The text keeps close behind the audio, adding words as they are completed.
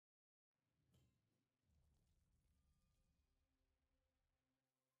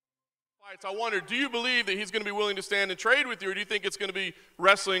So I wonder, do you believe that he's going to be willing to stand and trade with you, or do you think it's going to be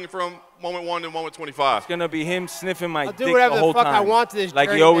wrestling from moment 1 to moment 25? It's going to be him sniffing my dick the whatever whole the fuck time. I want to this like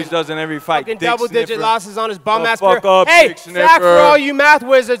journey, he always man. does in every fight. Fucking double-digit losses on his bum-ass career. Hey, fact for all you math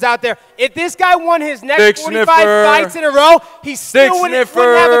wizards out there. If this guy won his next dick 45 sniffer. fights in a row, he still wouldn't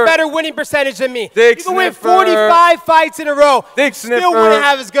have a better winning percentage than me. Dick you can win sniffer. 45 fights in a row, Dick still sniffer. wouldn't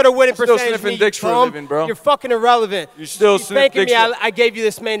have as good a winning Still percentage as sniffing me, dicks for a living, bro. You're fucking irrelevant. You still sniff thanking dicks. me. I gave you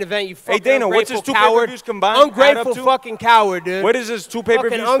this main event, you fucking Dana, what's his two pay-per-views combined? Ungrateful fucking coward, dude. What is his two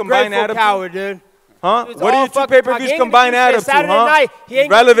pay-per-views combined add up to? Coward, dude. Huh? Dude, What are your two pay-per-views combined add up to, Saturday huh? night, he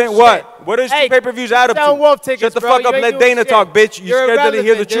ain't Relevant what? shit. What is Hey, two pay-per-views add up down to? Wolf tickets, Shut the bro. fuck You up. ain't Let doing Dana shit. talk, bitch. You You're scared to hear the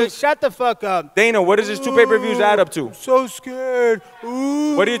irrelevant, truth? dude. Shut the fuck up. Dana, what does his two pay-per-views add up to? So scared.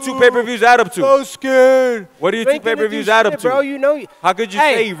 Ooh. What are your two pay-per-views add up to? So scared. What are your two pay-per-views add up to? Bro, you know. How could you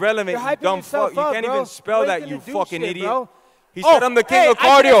say irrelevant, you dumb fuck? You can't even spell that, you fucking idiot. He said I'm the king of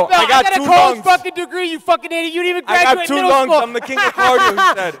cardio. I got 2 lungs. I got a fucking degree, you fucking idiot. You didn't even I graduate got 2 middle lungs. school. I'm the king of cardio,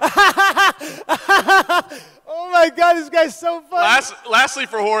 he said. Oh my God, this guy's so funny. Lastly,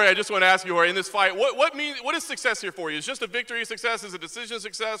 for Jorge, I just want to ask you, Jorge, in this fight, what is success here for you? Is just a victory a success? Is a decision a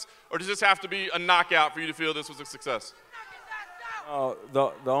success? Or does this have to be a knockout for you to feel this was a success?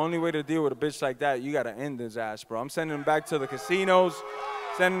 The only way to deal with a bitch like that, you got to end his ass, bro. I'm sending him back to the casinos,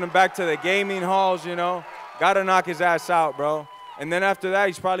 sending him back to the gaming halls, you know. Got to knock his ass out, bro. And then after that,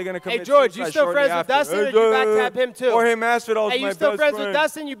 he's probably going to commit suicide. Hey, George, you still friends with Dustin, or you backstab him too? Jorge Masvidal's my best friend. Hey, you still friends with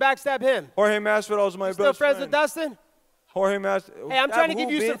Dustin? You backstab him? Jorge Masvidal's my best friend. You still friends with Dustin? Jorge Masvidal. Hey, I'm trying to give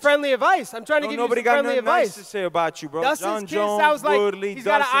you some friendly advice. I'm trying to give you some friendly advice. Nobody got nothing nice to say about you, bro. Dustin's John kid Jones, sounds like Woodley, he's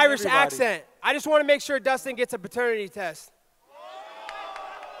got Dustin, an Irish everybody. accent. I just want to make sure Dustin gets a paternity test.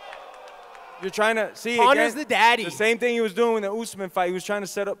 You're trying to see Connor's again, the daddy. The same thing he was doing in the Usman fight. He was trying to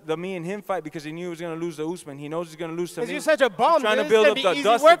set up the me and him fight because he knew he was going to lose the Usman. He knows he's going to lose to me. Because you're such a bum, he's trying dude. to build This up is the going to be easy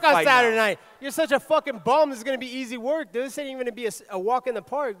Dustin work on fight Saturday now. night. You're such a fucking bum. This is going to be easy work, dude. This ain't even going to be a walk in the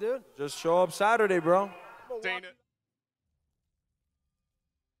park, dude. Just show up Saturday, bro. Dana.